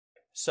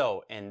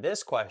So in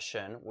this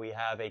question, we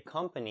have a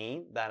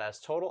company that has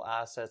total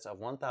assets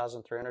of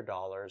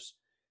 $1,300,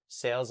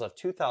 sales of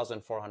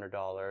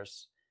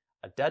 $2,400,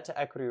 a debt to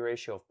equity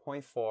ratio of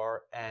 0.4,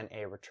 and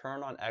a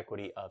return on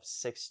equity of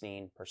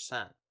 16%.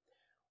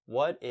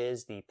 What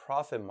is the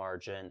profit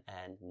margin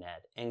and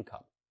net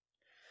income?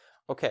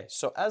 Okay,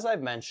 so as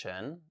I've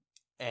mentioned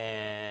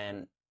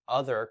in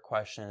other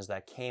questions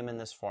that came in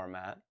this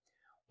format,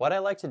 what I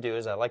like to do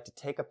is I like to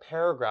take a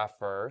paragraph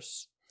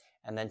first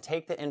and then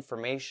take the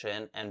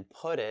information and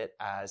put it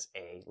as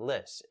a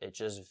list. It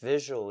just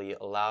visually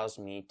allows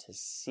me to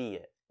see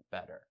it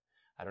better.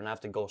 I don't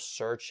have to go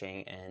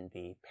searching in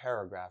the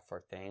paragraph for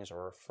things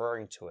or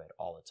referring to it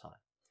all the time.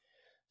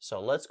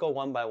 So let's go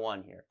one by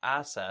one here.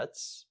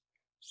 Assets,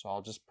 so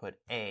I'll just put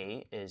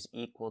A is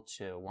equal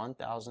to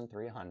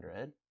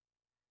 1,300.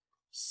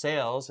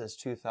 Sales is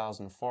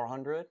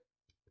 2,400.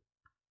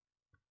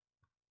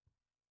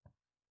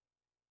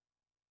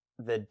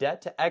 The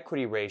debt to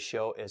equity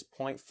ratio is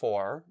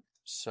 0.4,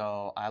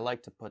 so I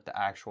like to put the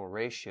actual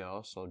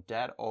ratio, so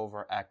debt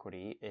over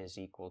equity is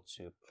equal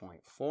to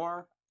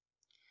 0.4,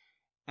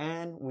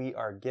 and we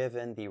are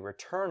given the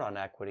return on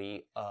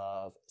equity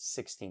of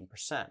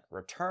 16%.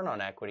 Return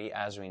on equity,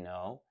 as we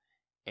know,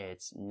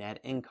 it's net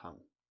income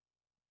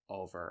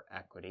over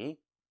equity,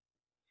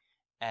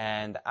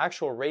 and the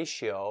actual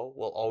ratio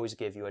will always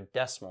give you a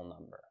decimal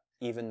number,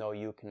 even though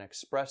you can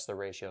express the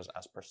ratios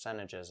as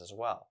percentages as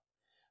well.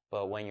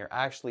 But when you're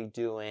actually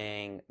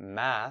doing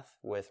math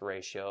with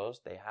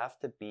ratios, they have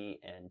to be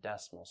in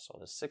decimals. So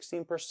the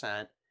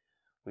 16%,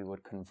 we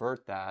would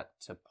convert that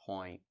to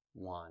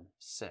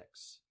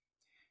 0.16.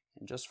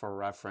 And just for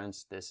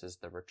reference, this is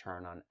the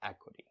return on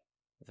equity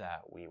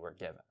that we were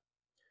given.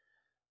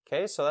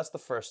 Okay, so that's the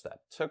first step.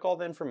 Took all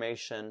the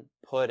information,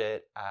 put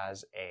it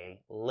as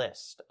a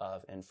list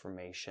of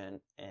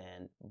information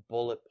in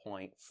bullet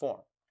point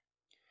form.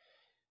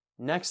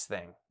 Next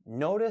thing,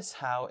 notice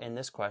how in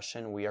this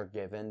question we are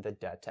given the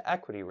debt to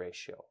equity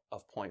ratio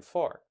of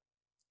 0.4.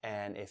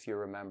 And if you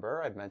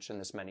remember, I've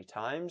mentioned this many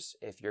times,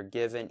 if you're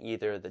given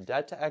either the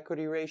debt to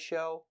equity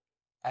ratio,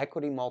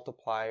 equity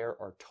multiplier,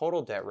 or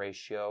total debt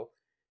ratio,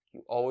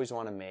 you always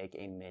want to make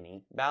a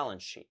mini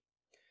balance sheet.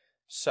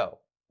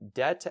 So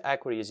debt to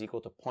equity is equal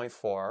to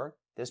 0.4.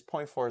 This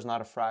 0.4 is not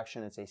a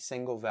fraction, it's a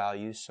single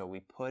value, so we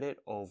put it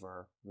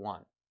over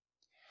 1.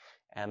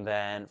 And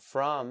then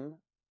from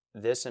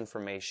this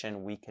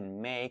information, we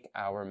can make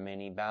our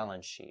mini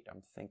balance sheet.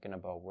 I'm thinking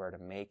about where to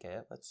make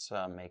it. Let's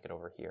make it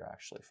over here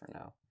actually for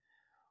now.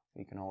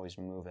 We can always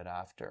move it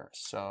after.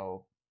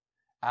 So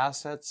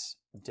assets,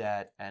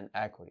 debt, and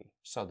equity.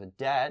 So the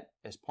debt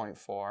is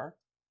 0.4.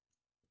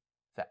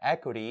 The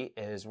equity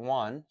is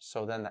 1.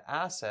 So then the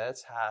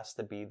assets has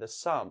to be the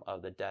sum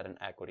of the debt and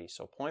equity.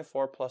 So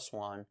 0.4 plus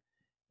 1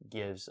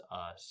 gives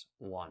us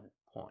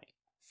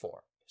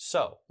 1.4.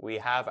 So we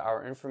have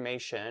our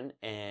information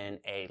in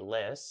a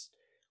list,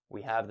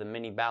 we have the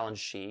mini balance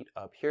sheet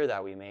up here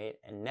that we made,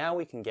 and now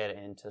we can get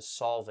into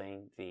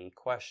solving the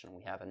question.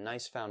 We have a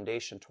nice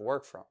foundation to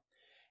work from.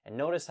 And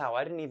notice how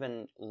I didn't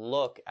even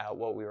look at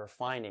what we were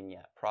finding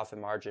yet, profit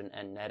margin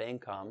and net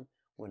income,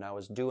 when I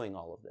was doing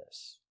all of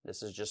this.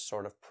 This is just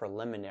sort of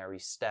preliminary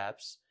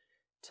steps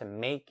to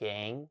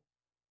making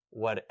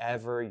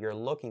whatever you're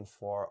looking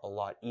for a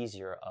lot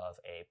easier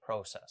of a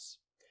process.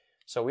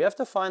 So we have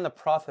to find the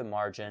profit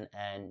margin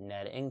and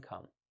net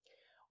income.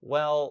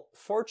 Well,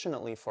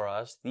 fortunately for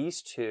us,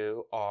 these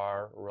two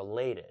are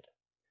related.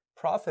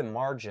 Profit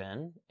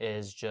margin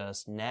is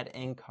just net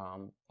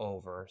income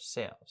over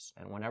sales.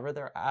 And whenever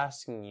they're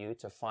asking you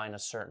to find a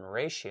certain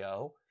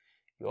ratio,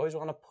 you always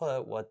want to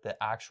put what the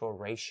actual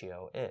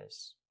ratio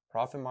is.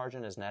 Profit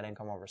margin is net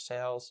income over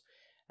sales,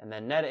 and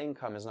then net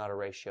income is not a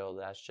ratio,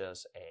 that's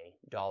just a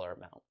dollar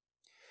amount.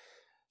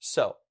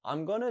 So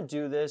I'm going to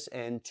do this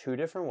in two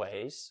different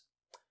ways.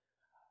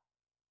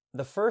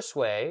 The first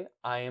way,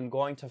 I am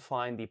going to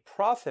find the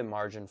profit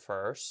margin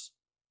first,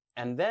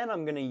 and then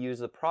I'm going to use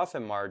the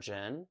profit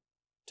margin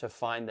to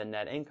find the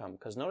net income,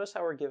 because notice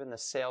how we're given the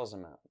sales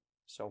amount.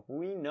 So if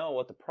we know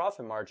what the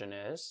profit margin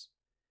is,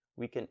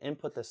 we can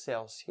input the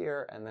sales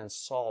here and then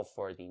solve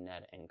for the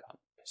net income.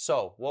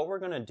 So what we're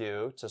going to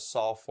do to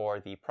solve for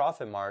the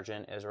profit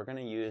margin is we're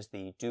going to use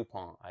the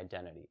Dupont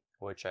identity,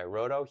 which I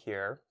wrote out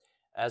here.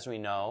 As we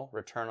know,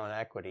 return on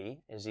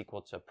equity is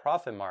equal to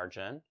profit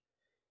margin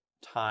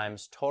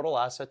times total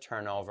asset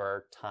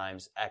turnover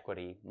times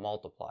equity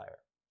multiplier.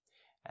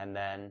 And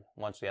then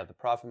once we have the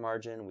profit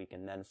margin, we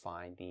can then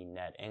find the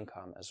net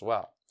income as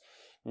well.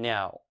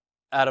 Now,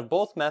 out of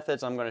both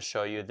methods I'm going to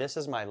show you, this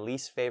is my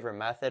least favorite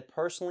method.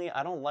 Personally,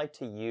 I don't like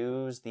to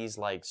use these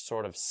like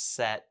sort of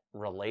set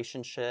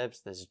relationships,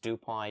 this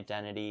Dupont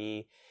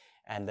identity,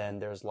 and then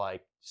there's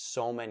like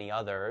so many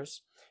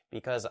others,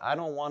 because I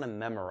don't want to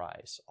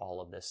memorize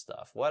all of this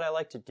stuff. What I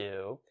like to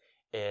do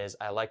is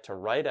I like to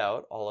write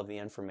out all of the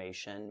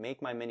information,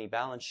 make my mini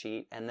balance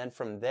sheet, and then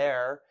from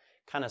there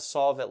kind of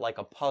solve it like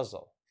a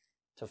puzzle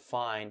to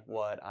find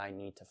what I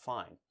need to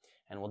find.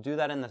 And we'll do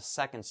that in the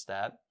second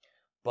step,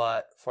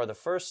 but for the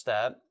first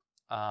step,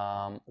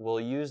 we'll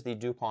use the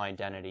Dupont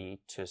identity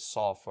to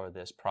solve for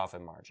this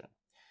profit margin.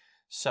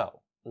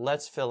 So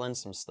let's fill in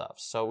some stuff.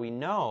 So we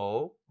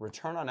know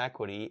return on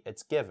equity,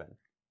 it's given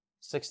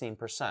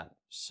 16%.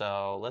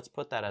 So let's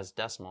put that as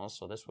decimals.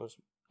 So this was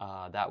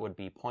that would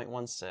be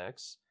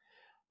 0.16.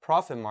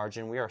 Profit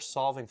margin, we are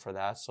solving for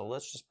that, so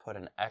let's just put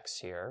an X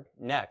here.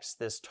 Next,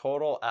 this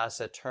total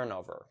asset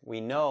turnover. We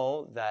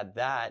know that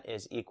that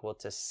is equal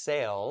to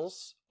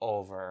sales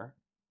over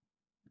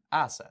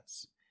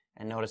assets.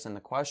 And notice in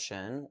the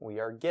question, we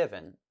are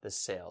given the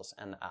sales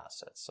and the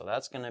assets. So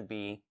that's going to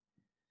be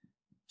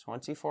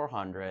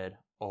 2,400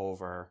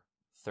 over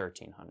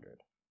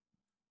 1,300.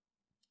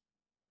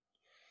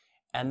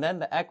 And then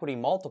the equity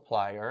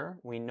multiplier,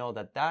 we know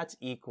that that's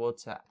equal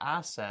to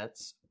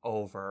assets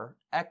over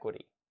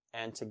equity.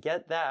 And to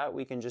get that,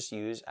 we can just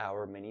use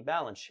our mini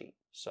balance sheet.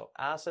 So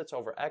assets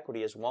over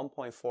equity is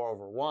 1.4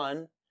 over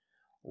 1,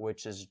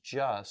 which is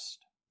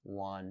just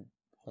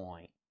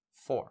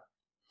 1.4.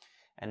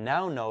 And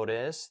now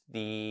notice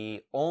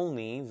the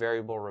only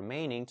variable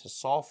remaining to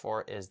solve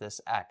for is this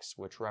X,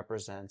 which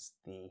represents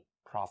the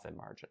profit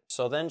margin.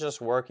 So then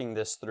just working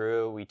this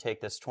through, we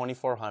take this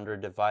 2,400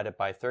 divided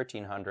by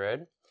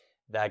 1,300.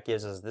 That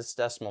gives us this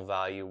decimal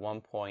value,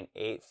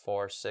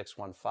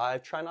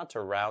 1.84615. Try not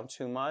to round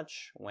too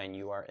much when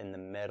you are in the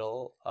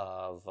middle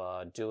of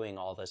doing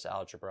all this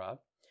algebra.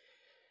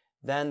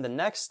 Then the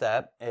next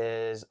step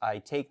is I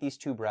take these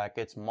two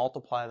brackets,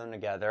 multiply them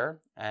together,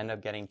 I end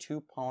up getting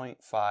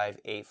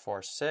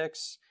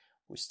 2.5846.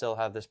 We still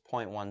have this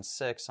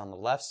 0.16 on the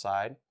left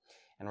side,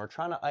 and we're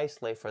trying to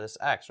isolate for this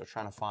X. We're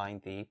trying to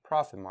find the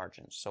profit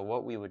margin. So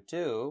what we would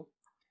do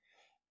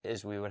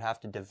is we would have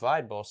to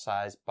divide both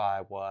sides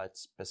by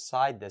what's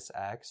beside this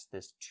X,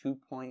 this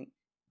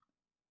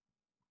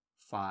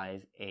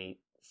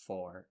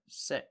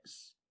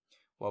 2.5846.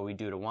 What we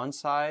do to one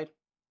side,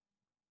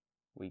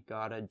 we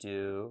gotta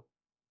do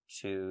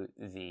to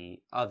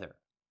the other.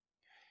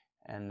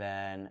 And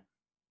then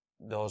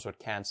those would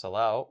cancel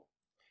out.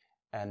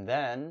 And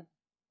then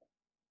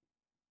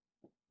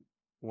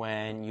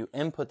when you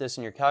input this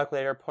in your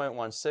calculator,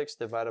 0.16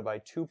 divided by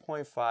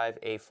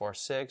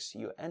 2.5846,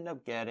 you end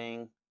up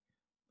getting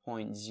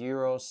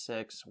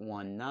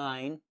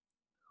 0.0619,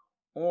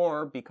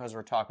 or because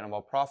we're talking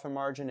about profit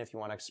margin, if you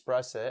want to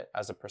express it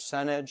as a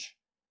percentage,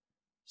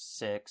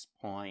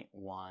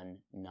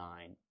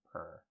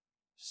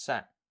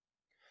 6.19%.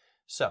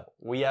 So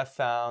we have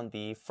found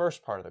the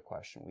first part of the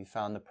question. We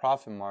found the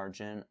profit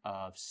margin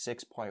of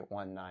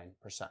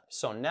 6.19%.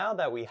 So now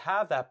that we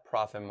have that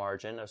profit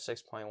margin of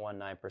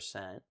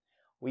 6.19%,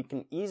 we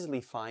can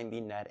easily find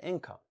the net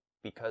income,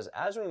 because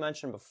as we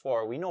mentioned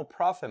before, we know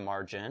profit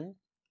margin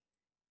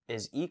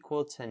is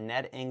equal to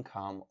net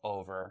income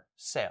over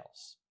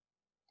sales.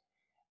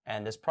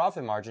 And this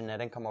profit margin,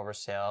 net income over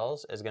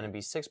sales, is going to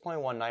be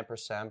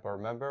 6.19%. But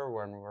remember,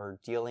 when we're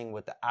dealing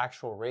with the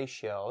actual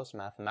ratios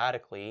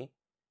mathematically,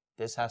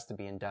 this has to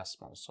be in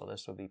decimals. So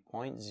this would be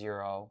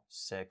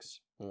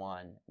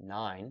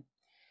 0.0619.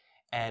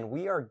 And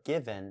we are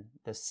given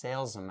the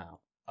sales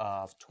amount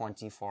of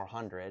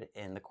 2,400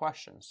 in the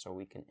question. So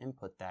we can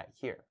input that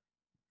here.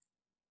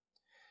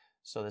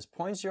 So this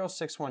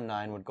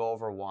 0.0619 would go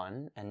over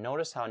 1, and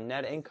notice how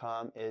net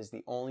income is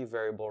the only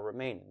variable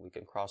remaining. We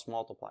can cross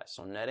multiply.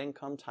 So net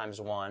income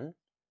times 1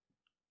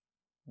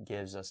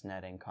 gives us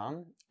net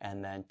income,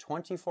 and then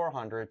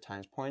 2,400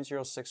 times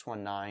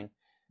 0.0619,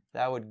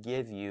 that would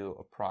give you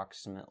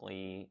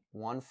approximately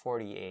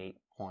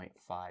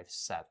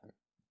 $148.57,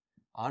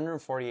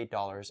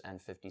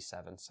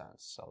 $148.57.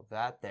 So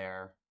that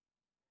there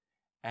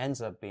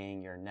ends up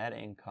being your net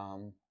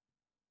income,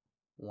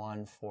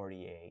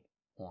 148.57.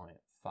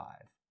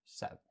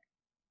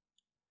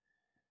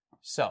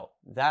 So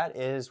that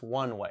is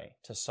one way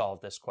to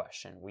solve this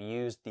question. We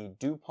use the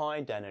Dupont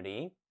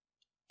identity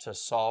to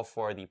solve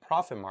for the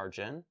profit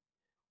margin.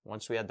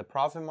 Once we had the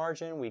profit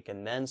margin, we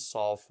can then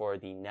solve for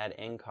the net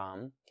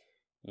income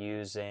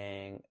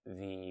using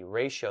the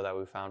ratio that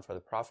we found for the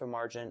profit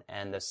margin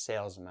and the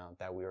sales amount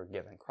that we were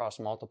given. Cross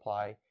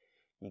multiply,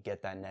 you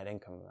get that net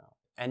income amount.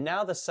 And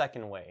now the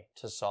second way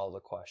to solve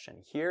the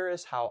question. Here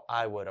is how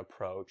I would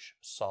approach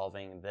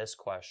solving this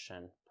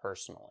question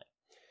personally.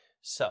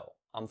 So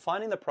I'm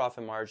finding the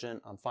profit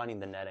margin, I'm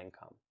finding the net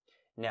income.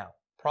 Now,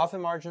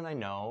 profit margin, I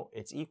know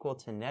it's equal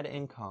to net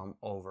income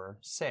over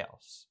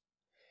sales.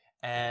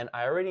 And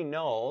I already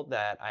know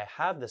that I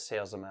have the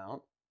sales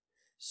amount.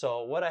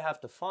 So what I have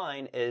to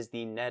find is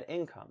the net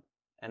income.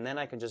 And then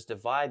I can just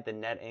divide the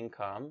net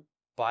income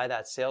by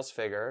that sales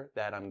figure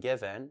that I'm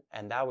given,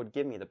 and that would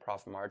give me the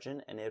profit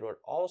margin, and it would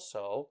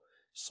also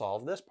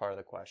solve this part of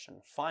the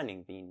question,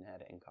 finding the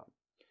net income.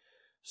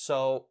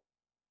 So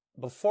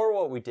before,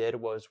 what we did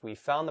was we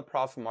found the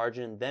profit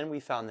margin, then we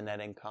found the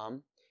net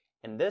income.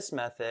 In this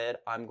method,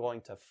 I'm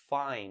going to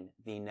find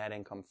the net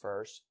income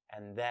first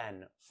and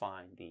then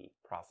find the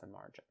profit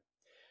margin.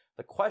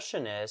 The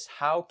question is,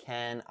 how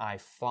can I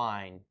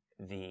find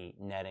the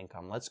net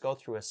income? Let's go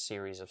through a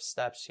series of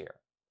steps here.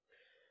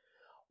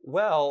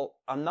 Well,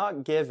 I'm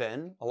not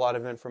given a lot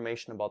of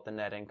information about the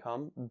net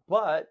income,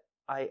 but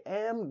I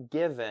am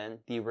given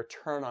the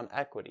return on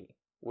equity,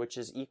 which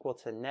is equal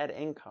to net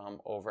income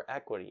over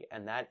equity,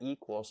 and that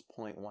equals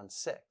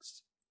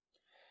 0.16.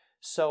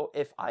 So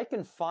if I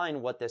can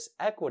find what this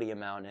equity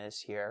amount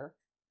is here,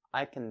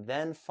 I can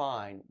then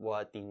find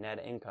what the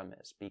net income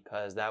is,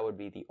 because that would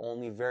be the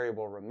only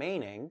variable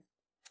remaining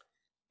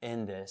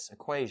in this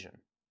equation.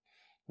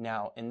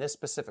 Now, in this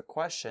specific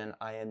question,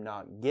 I am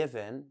not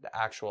given the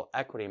actual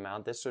equity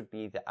amount. This would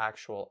be the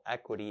actual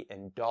equity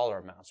in dollar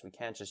amounts. We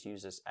can't just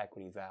use this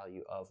equity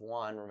value of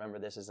 1. Remember,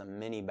 this is a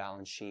mini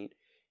balance sheet.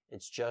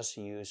 It's just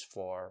used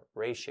for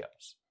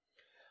ratios.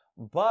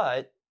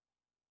 But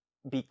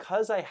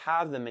because I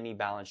have the mini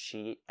balance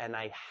sheet and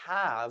I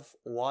have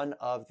one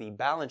of the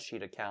balance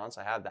sheet accounts,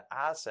 I have the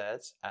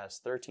assets as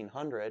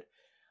 1,300,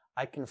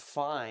 I can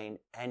find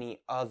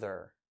any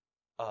other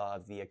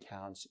of the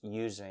accounts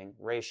using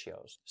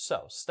ratios.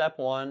 So step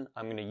 1,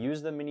 I'm going to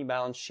use the mini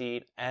balance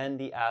sheet and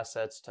the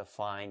assets to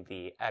find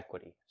the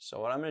equity.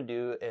 So what I'm going to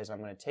do is I'm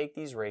going to take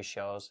these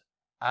ratios,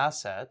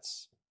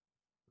 assets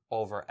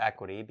over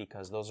equity,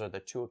 because those are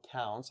the two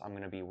accounts I'm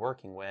going to be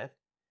working with,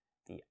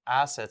 the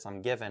assets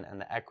I'm given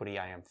and the equity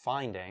I am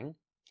finding.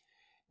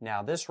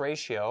 Now this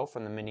ratio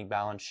from the mini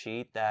balance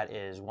sheet, that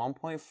is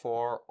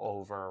 1.4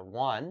 over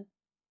 1,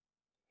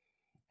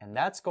 and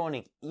that's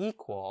going to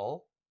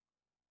equal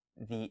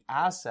the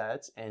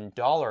assets in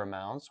dollar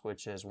amounts,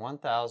 which is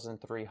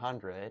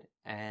 1,300,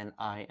 and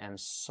I am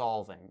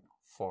solving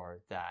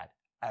for that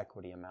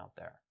equity amount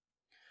there.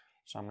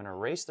 So I'm going to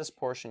erase this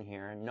portion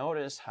here, and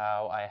notice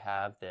how I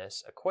have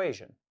this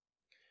equation.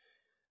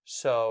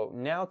 So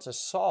now to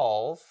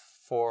solve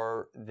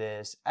for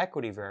this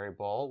equity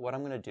variable, what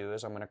I'm going to do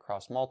is I'm going to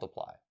cross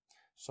multiply.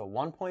 So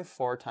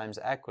 1.4 times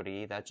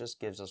equity, that just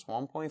gives us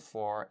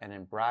 1.4, and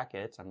in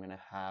brackets I'm going to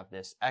have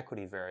this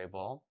equity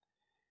variable,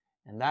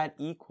 and that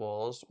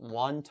equals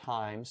 1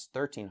 times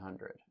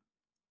 1,300,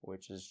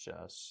 which is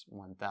just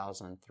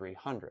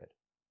 1,300.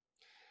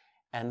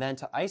 And then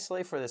to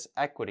isolate for this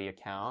equity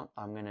account,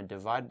 I'm going to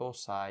divide both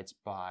sides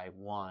by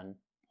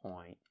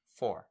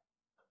 1.4.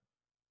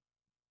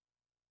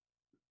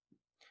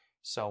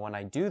 So when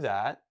I do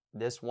that,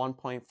 this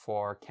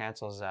 1.4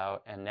 cancels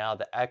out, and now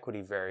the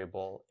equity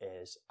variable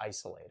is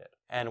isolated.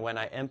 And when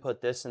I input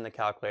this in the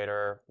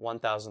calculator,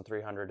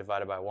 1,300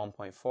 divided by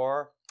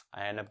 1.4,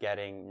 I end up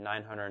getting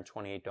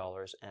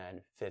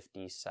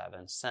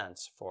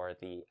 $928.57 for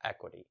the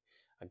equity.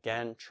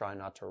 Again, try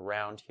not to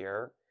round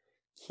here.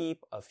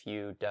 Keep a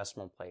few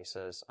decimal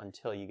places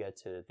until you get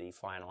to the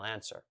final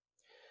answer.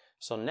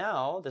 So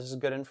now this is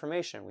good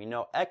information. We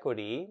know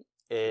equity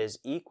is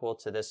equal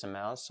to this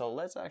amount, so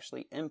let's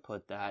actually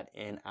input that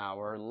in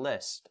our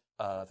list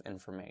of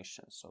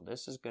information. So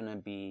this is going to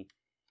be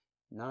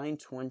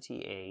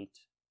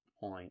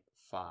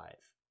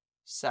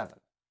 928.57.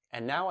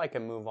 And now I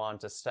can move on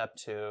to step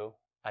 2.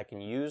 I can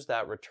use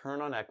that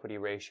return on equity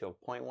ratio of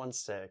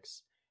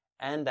 0.16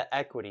 and the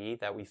equity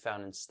that we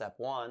found in step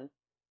 1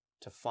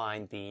 to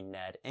find the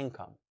net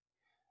income.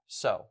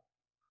 So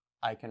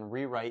I can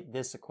rewrite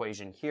this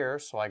equation here.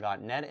 So I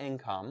got net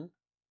income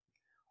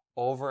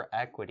over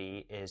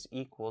equity is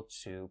equal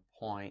to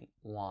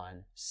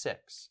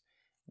 0.16.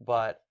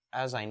 But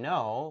as I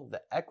know,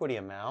 the equity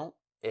amount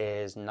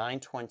is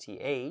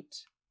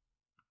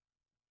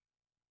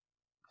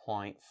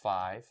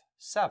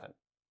 928.57.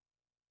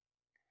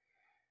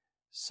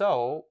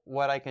 So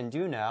what I can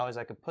do now is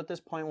I can put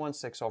this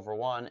 0.16 over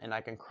 1, and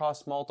I can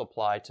cross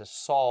multiply to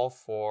solve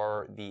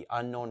for the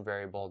unknown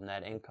variable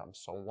net income.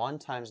 So 1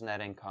 times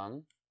net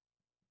income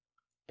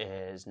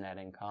is net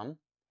income,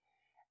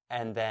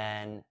 and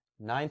then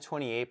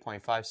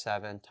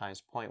 928.57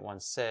 times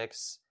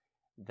 0.16,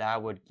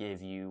 that would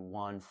give you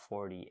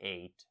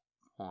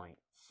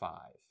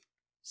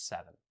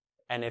 148.57.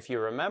 And if you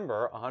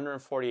remember,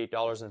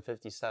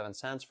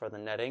 $148.57 for the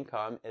net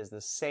income is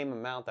the same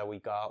amount that we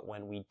got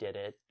when we did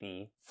it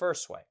the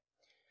first way.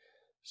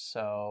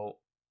 So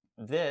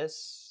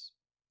this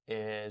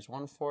is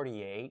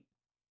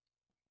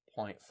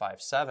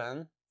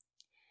 148.57.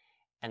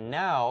 And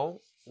now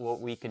what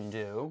we can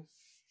do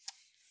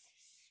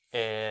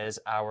is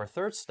our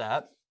third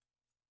step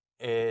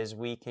is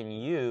we can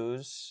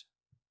use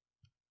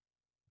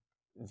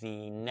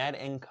the net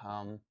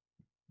income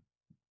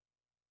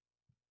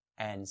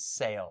and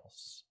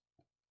sales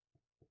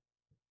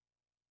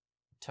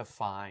to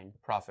find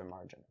profit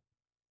margin.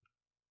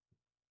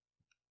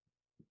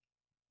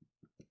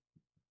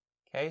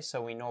 Okay,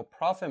 so we know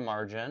profit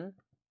margin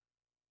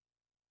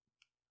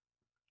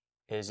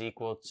is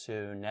equal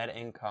to net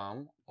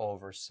income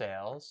over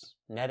sales.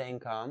 Net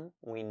income,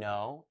 we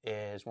know,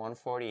 is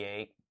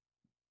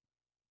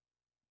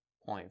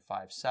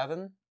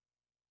 148.57,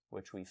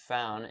 which we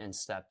found in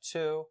step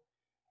 2.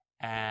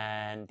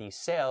 And the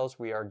sales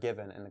we are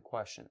given in the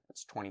question,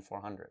 it's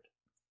 2,400.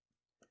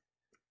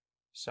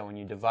 So when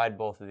you divide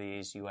both of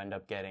these, you end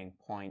up getting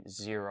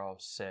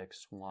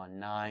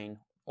 0.0619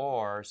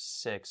 or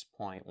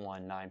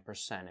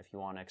 6.19% if you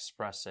want to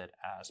express it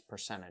as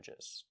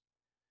percentages.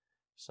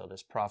 So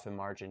this profit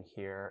margin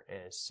here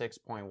is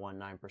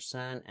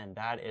 6.19%, and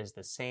that is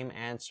the same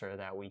answer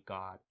that we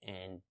got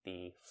in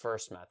the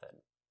first method.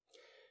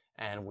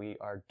 And we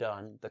are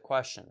done the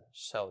question.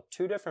 So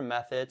 2 different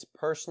methods.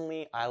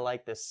 Personally, I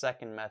like this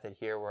second method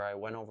here where I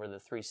went over the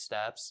 3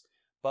 steps,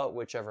 but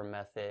whichever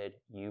method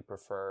you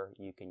prefer,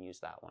 you can use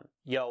that one.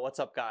 Yo, what's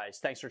up guys?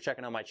 Thanks for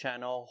checking out my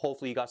channel.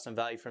 Hopefully you got some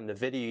value from the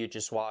video you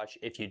just watched.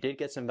 If you did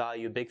get some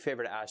value, big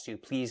favor to ask you,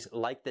 please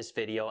like this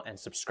video and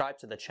subscribe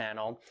to the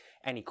channel.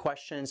 Any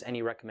questions,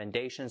 any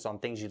recommendations on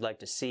things you'd like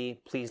to see,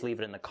 please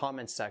leave it in the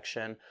comments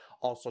section.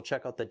 Also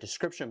check out the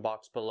description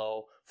box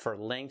below for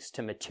links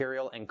to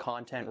material and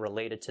content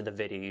related to the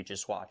video you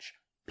just watched.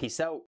 Peace out.